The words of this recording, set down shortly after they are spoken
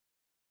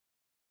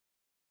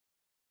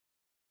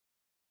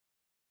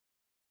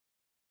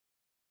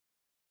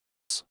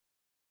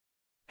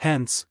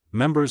Hence,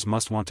 members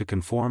must want to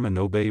conform and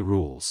obey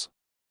rules.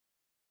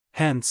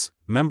 Hence,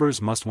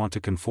 members must want to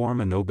conform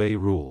and obey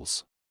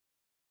rules.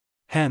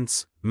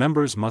 Hence,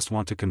 members must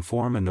want to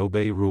conform and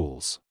obey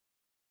rules.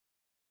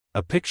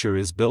 A picture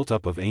is built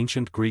up of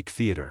ancient Greek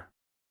theater.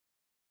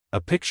 A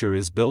picture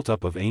is built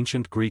up of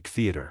ancient Greek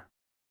theater.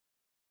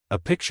 A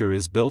picture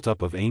is built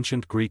up of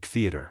ancient Greek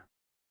theater.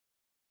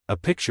 A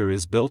picture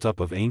is built up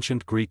of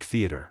ancient Greek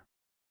theater.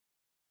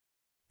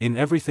 In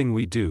everything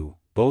we do,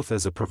 both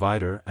as a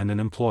provider and an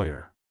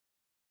employer.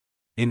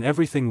 In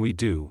everything we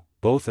do,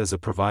 both as a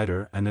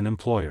provider and an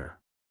employer.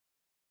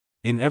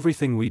 In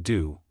everything we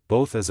do,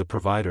 both as a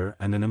provider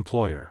and an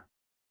employer.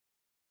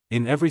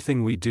 In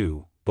everything we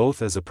do,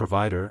 both as a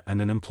provider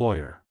and an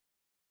employer.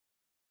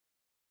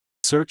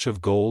 Search of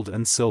gold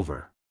and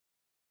silver.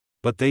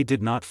 But they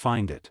did not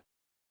find it.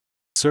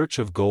 Search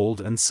of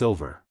gold and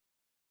silver.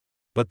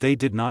 But they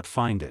did not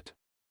find it.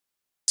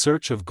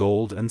 Search of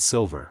gold and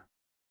silver.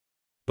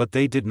 But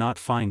they did not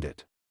find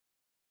it.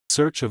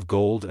 Search of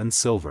gold and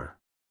silver.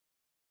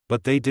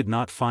 But they did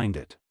not find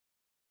it.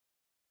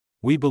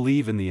 We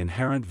believe in the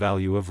inherent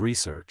value of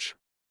research.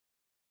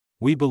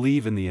 We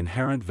believe in the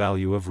inherent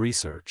value of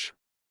research.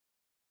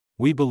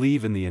 We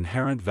believe in the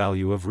inherent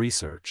value of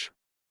research.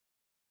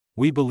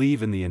 We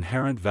believe in the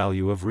inherent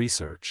value of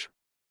research.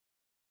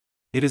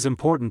 It is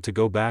important to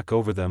go back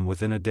over them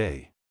within a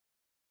day.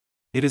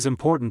 It is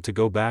important to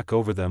go back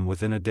over them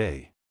within a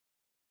day.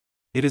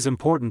 It is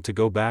important to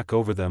go back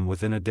over them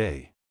within a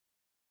day.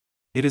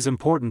 It is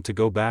important to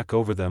go back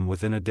over them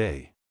within a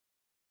day.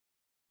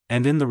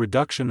 And in the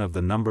reduction of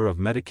the number of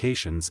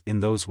medications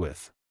in those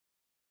with.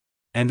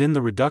 And in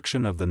the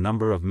reduction of the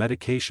number of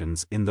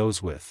medications in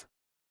those with.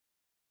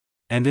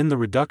 And in the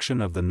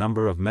reduction of the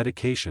number of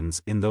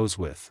medications in those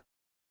with.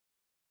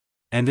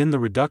 And in the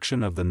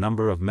reduction of the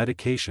number of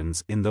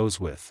medications in those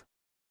with.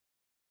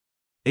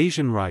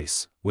 Asian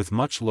rice, with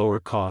much lower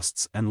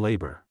costs and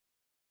labor.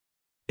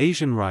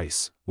 Asian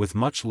rice, with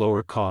much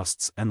lower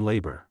costs and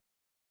labor.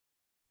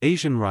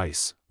 Asian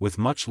rice, with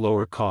much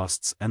lower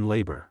costs and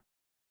labor.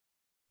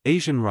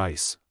 Asian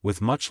rice,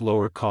 with much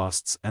lower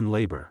costs and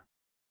labor.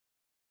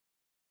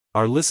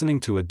 Are listening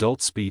to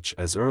adult speech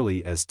as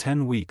early as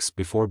 10 weeks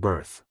before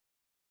birth.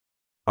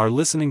 Are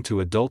listening to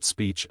adult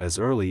speech as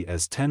early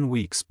as 10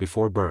 weeks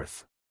before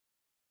birth.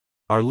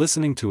 Are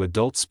listening to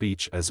adult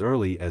speech as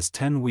early as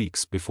 10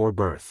 weeks before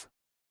birth.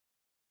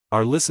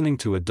 Are listening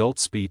to adult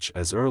speech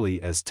as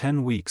early as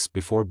 10 weeks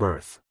before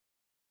birth.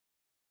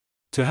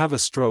 To have a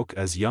stroke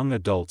as young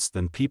adults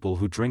than people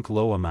who drink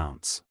low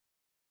amounts.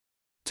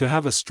 To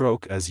have a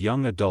stroke as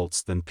young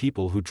adults than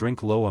people who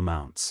drink low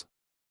amounts.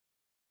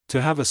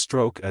 To have a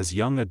stroke as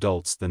young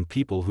adults than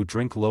people who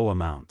drink low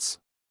amounts.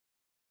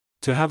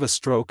 To have a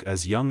stroke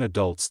as young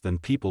adults than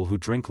people who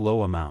drink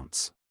low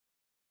amounts.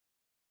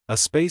 A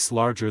space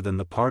larger than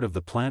the part of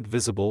the plant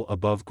visible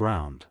above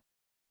ground.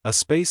 A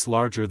space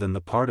larger than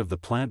the part of the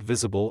plant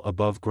visible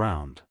above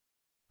ground.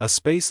 A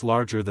space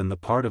larger than the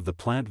part of the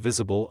plant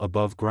visible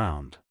above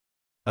ground.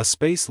 A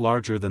space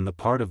larger than the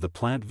part of the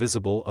plant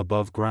visible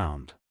above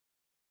ground.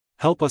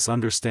 Help us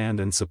understand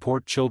and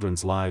support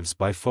children's lives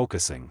by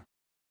focusing.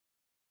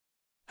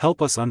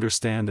 Help us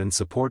understand and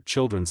support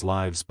children's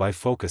lives by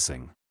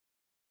focusing.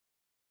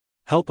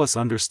 Help us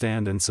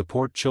understand and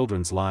support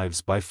children's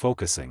lives by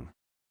focusing.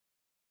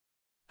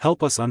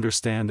 Help us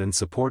understand and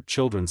support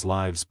children's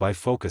lives by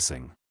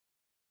focusing.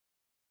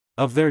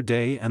 Of their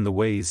day and the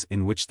ways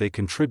in which they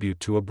contribute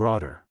to a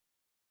broader.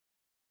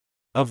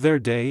 Of their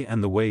day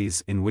and the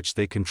ways in which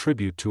they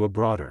contribute to a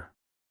broader.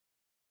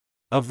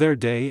 Of their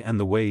day and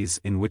the ways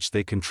in which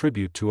they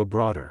contribute to a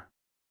broader.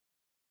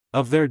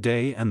 Of their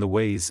day and the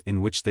ways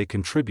in which they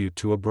contribute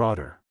to a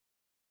broader.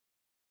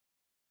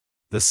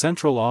 The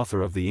central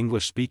author of the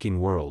English-speaking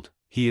world,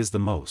 he is the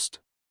most.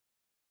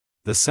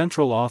 The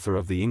central author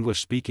of the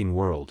English-speaking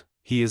world,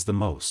 he is the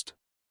most.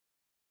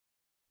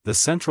 The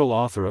central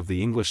author of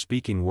the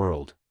English-speaking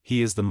world,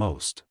 he is the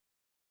most.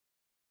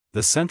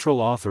 The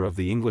central author of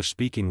the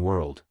English-speaking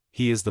world,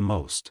 he is the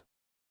most.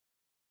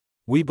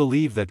 We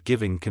believe that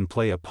giving can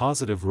play a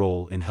positive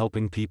role in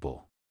helping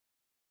people.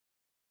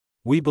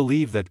 We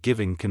believe that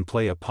giving can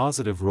play a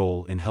positive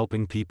role in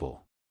helping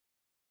people.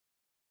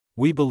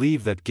 We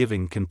believe that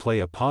giving can play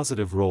a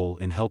positive role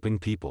in helping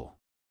people.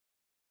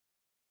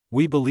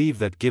 We believe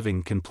that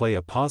giving can play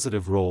a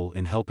positive role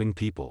in helping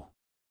people.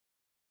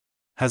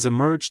 Has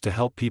emerged to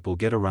help people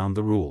get around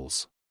the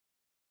rules.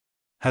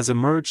 Has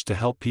emerged to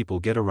help people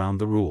get around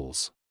the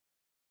rules.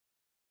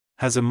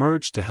 Has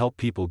emerged to help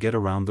people get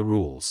around the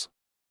rules.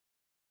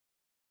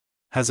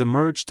 Has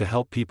emerged to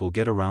help people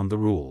get around the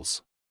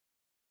rules.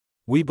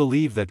 We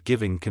believe that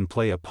giving can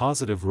play a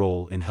positive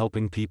role in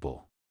helping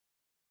people.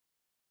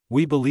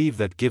 We believe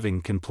that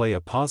giving can play a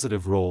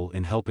positive role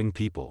in helping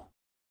people.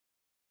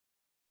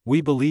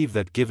 We believe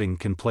that giving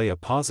can play a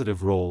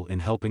positive role in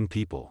helping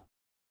people.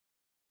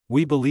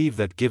 We believe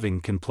that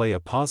giving can play a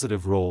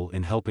positive role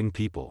in helping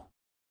people.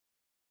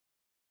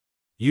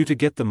 You to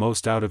get the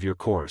most out of your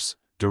course,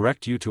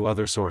 direct you to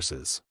other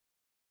sources.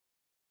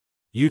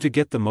 You to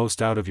get the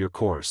most out of your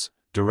course,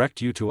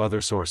 direct you to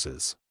other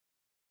sources.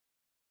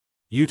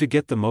 You to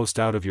get the most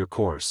out of your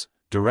course,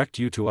 direct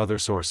you to other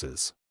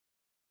sources.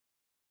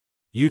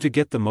 You to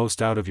get the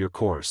most out of your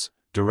course,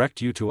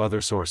 direct you to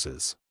other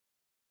sources.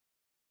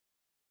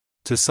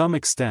 To some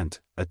extent,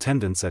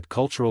 attendance at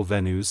cultural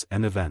venues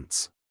and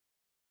events.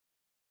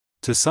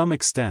 To some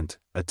extent,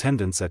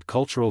 attendance at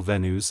cultural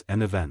venues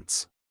and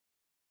events.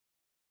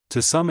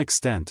 To some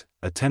extent,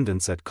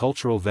 attendance at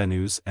cultural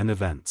venues and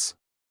events.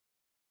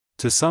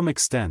 To some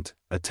extent,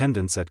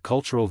 attendance at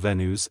cultural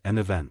venues and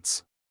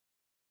events.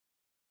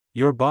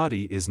 Your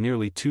body is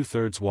nearly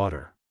 2/3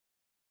 water.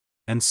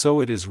 And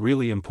so it is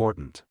really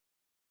important.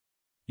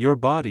 Your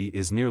body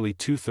is nearly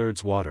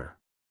 2/3 water.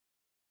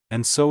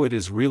 And so it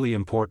is really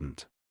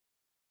important.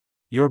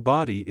 Your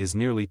body is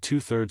nearly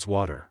 2/3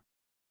 water.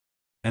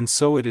 And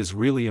so it is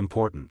really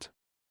important.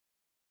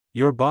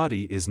 Your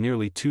body is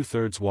nearly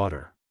 2/3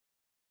 water.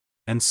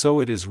 And so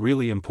it is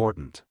really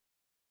important.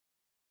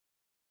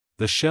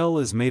 The shell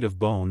is made of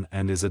bone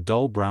and is a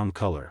dull brown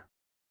color.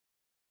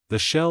 The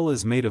shell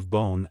is made of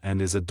bone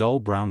and is a dull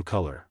brown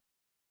color.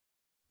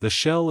 The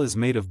shell is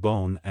made of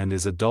bone and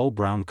is a dull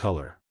brown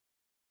color.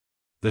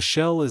 The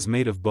shell is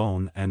made of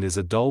bone and is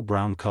a dull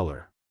brown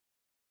color.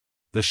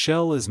 The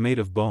shell is made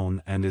of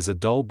bone and is a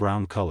dull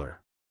brown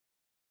color.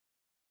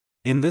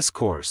 In this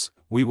course,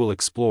 we will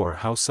explore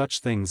how such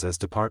things as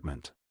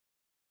department.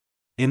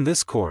 In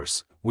this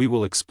course, we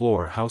will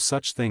explore how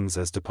such things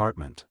as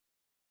department.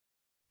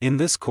 In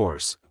this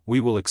course, we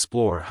will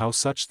explore how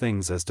such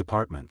things as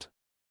department.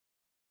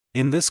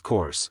 In this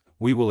course,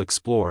 we will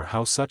explore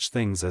how such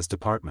things as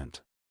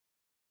department.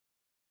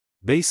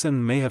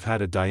 Basin may have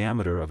had a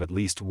diameter of at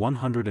least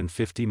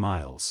 150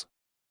 miles.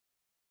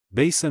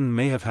 Basin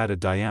may have had a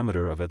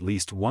diameter of at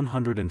least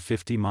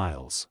 150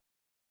 miles.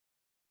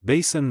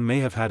 Basin may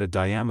have had a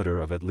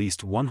diameter of at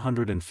least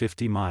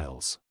 150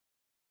 miles.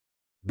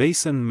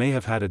 Basin may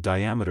have had a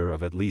diameter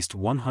of at least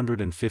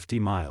 150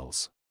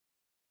 miles.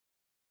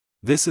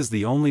 This is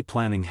the only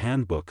planning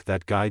handbook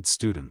that guides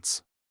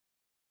students.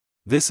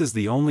 This is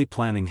the only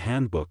planning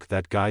handbook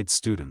that guides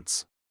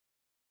students.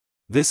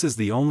 This is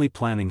the only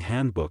planning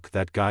handbook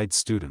that guides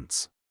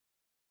students.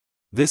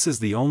 This is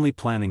the only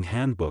planning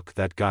handbook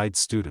that guides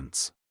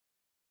students.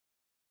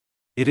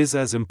 It is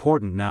as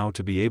important now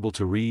to be able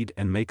to read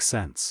and make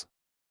sense.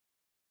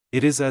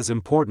 It is as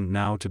important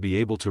now to be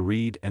able to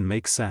read and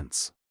make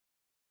sense.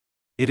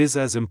 It is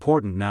as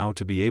important now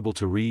to be able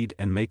to read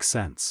and make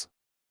sense.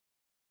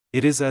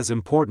 It is as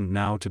important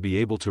now to be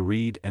able to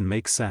read and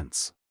make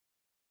sense.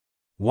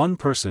 One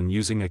person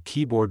using a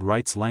keyboard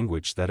writes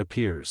language that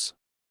appears.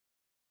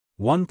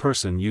 One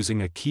person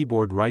using a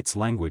keyboard writes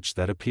language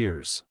that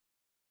appears.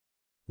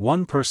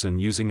 One person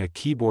using a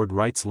keyboard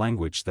writes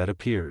language that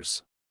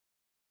appears.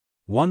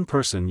 One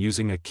person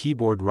using a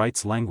keyboard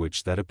writes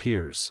language that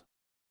appears.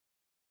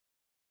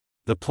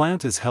 The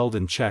plant is held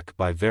in check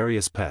by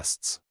various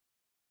pests.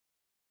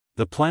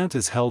 The plant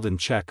is held in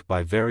check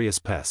by various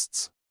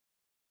pests.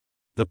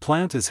 The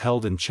plant is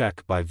held in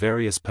check by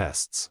various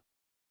pests.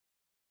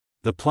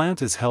 The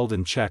plant is held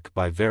in check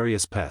by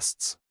various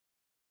pests,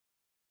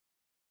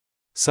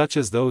 such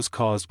as those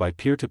caused by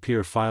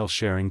peer-to-peer file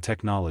sharing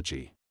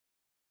technology.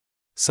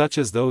 Such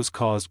as those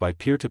caused by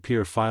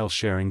peer-to-peer file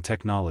sharing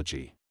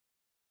technology.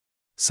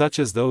 Such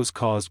as those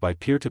caused by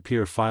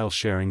peer-to-peer file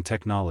sharing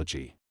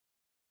technology.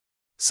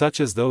 Such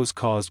as those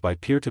caused by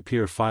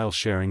peer-to-peer file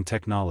sharing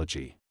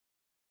technology.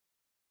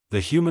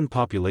 The human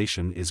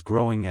population is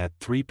growing at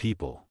 3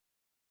 people.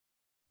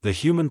 The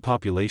human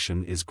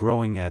population is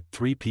growing at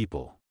 3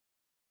 people.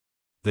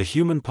 The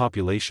human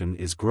population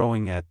is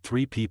growing at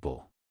 3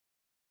 people.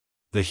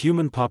 The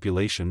human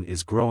population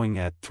is growing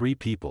at 3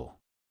 people.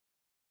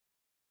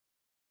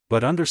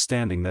 But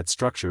understanding that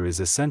structure is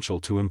essential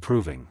to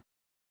improving.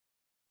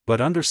 But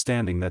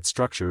understanding that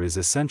structure is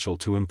essential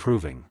to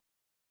improving.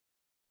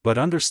 But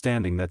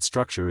understanding that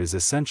structure is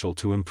essential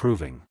to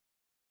improving.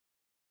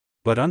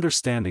 But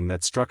understanding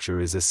that structure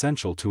is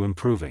essential to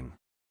improving.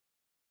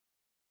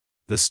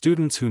 The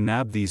students who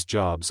nab these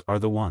jobs are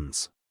the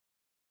ones.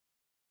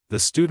 The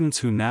students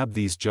who nab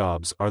these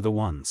jobs are the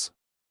ones.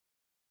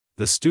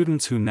 The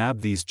students who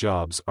nab these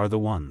jobs are the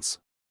ones.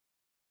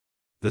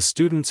 The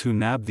students who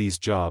nab these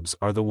jobs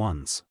are the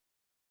ones.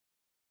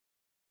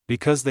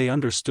 Because they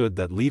understood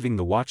that leaving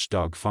the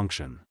watchdog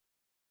function.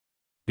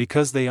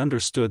 Because they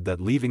understood that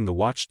leaving the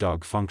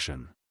watchdog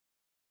function.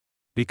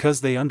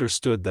 Because they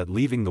understood that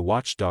leaving the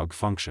watchdog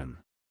function.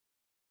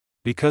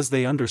 Because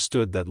they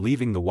understood that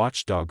leaving the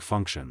watchdog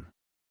function.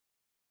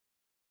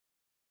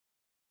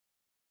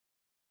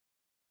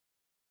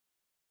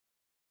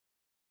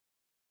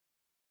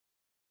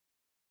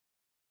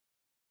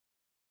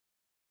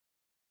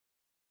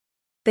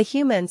 The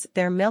humans,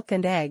 their milk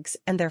and eggs,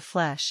 and their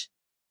flesh.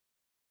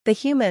 The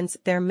humans,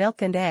 their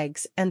milk and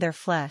eggs, and their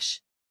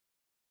flesh.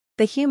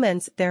 The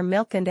humans, their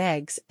milk and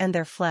eggs, and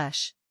their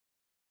flesh.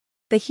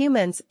 The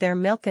humans, their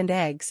milk and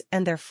eggs,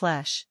 and their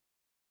flesh.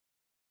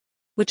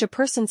 Which a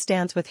person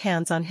stands with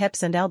hands on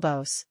hips and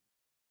elbows.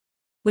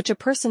 Which a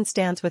person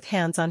stands with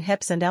hands on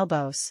hips and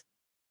elbows.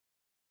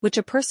 Which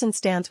a person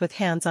stands with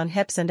hands on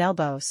hips and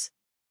elbows.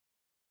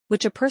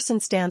 Which a person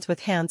stands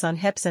with hands on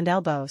hips and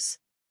elbows.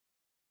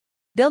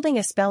 Building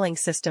a spelling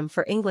system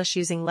for English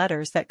using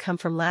letters that come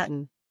from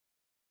Latin.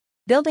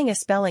 Building a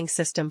spelling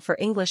system for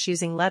English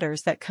using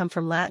letters that come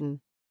from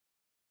Latin.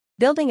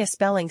 Building a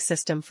spelling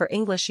system for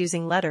English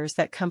using letters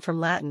that come from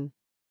Latin.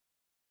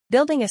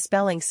 Building a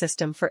spelling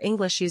system for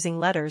English using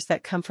letters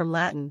that come from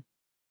Latin.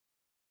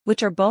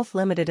 Which are both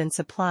limited in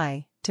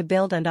supply, to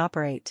build and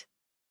operate.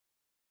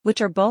 Which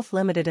are both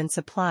limited in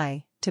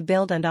supply, to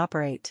build and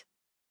operate.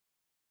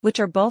 Which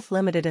are both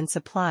limited in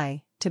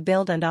supply, to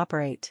build and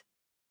operate.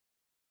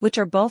 Which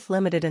are both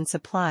limited in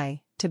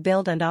supply, to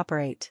build and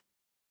operate.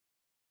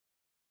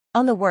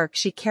 On the work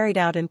she carried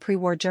out in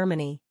pre-war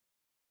Germany.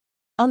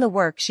 On the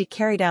work she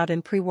carried out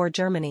in pre-war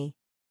Germany.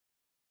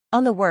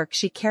 On the work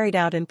she carried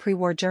out in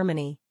pre-war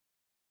Germany.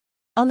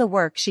 On the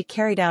work she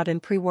carried out in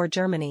pre-war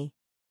Germany.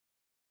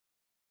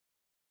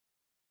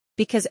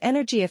 Because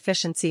energy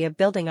efficiency of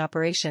building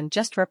operation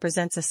just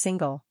represents a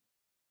single.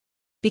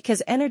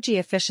 Because energy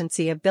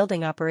efficiency of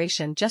building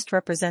operation just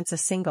represents a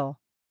single.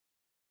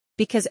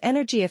 Because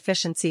energy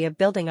efficiency of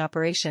building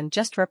operation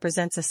just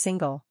represents a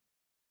single.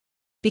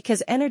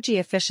 Because energy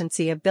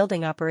efficiency of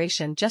building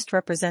operation just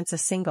represents a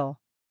single.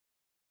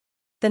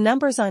 The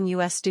numbers on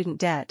U.S. student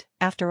debt,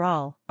 after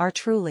all, are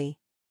truly.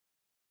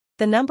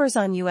 The numbers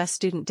on U.S.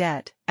 student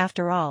debt,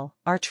 after all,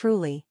 are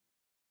truly.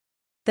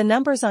 The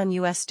numbers on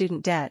U.S.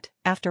 student debt,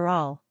 after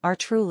all, are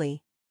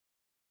truly.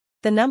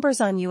 The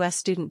numbers on U.S.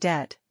 student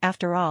debt,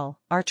 after all,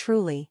 are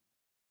truly.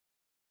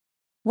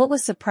 What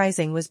was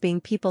surprising was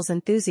being people's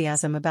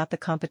enthusiasm about the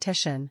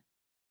competition.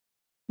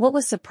 What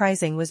was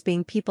surprising was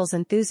being people's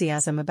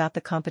enthusiasm about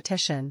the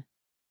competition.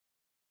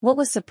 What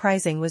was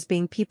surprising was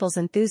being people's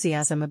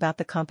enthusiasm about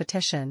the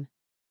competition.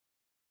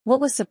 What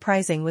was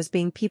surprising was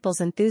being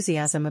people's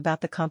enthusiasm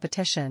about the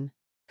competition.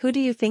 Who do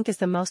you think is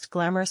the most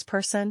glamorous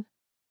person?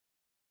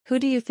 Who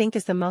do you think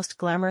is the most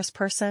glamorous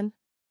person?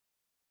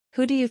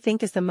 Who do you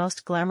think is the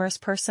most glamorous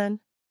person?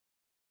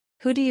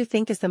 Who do you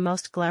think is the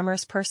most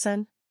glamorous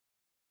person?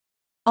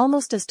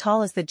 Almost as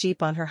tall as the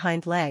Jeep on her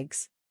hind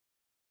legs.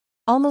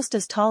 Almost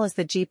as tall as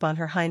the Jeep on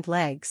her hind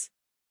legs.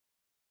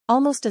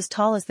 Almost as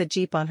tall as the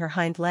Jeep on her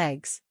hind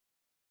legs.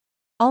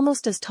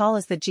 Almost as tall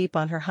as the Jeep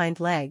on her hind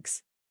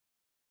legs.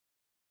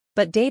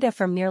 But data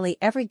from nearly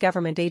every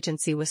government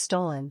agency was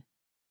stolen.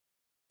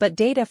 But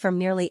data from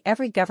nearly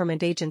every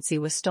government agency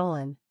was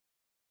stolen.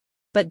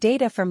 But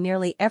data from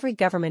nearly every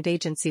government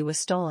agency was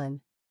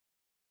stolen.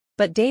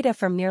 But data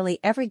from nearly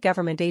every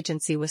government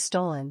agency was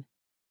stolen.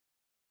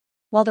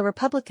 While the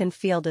Republican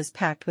field is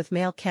packed with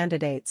male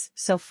candidates,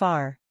 so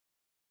far.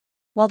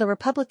 While the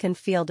Republican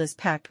field is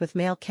packed with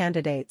male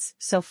candidates,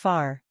 so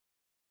far.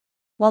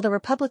 While the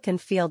Republican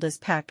field is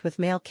packed with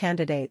male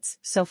candidates,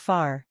 so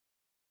far.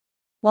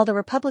 While the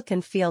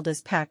Republican field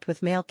is packed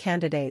with male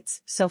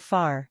candidates, so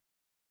far.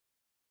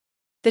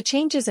 The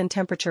changes in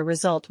temperature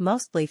result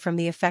mostly from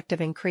the effect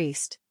of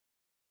increased.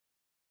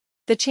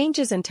 The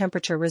changes in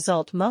temperature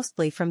result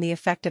mostly from the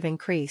effect of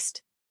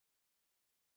increased.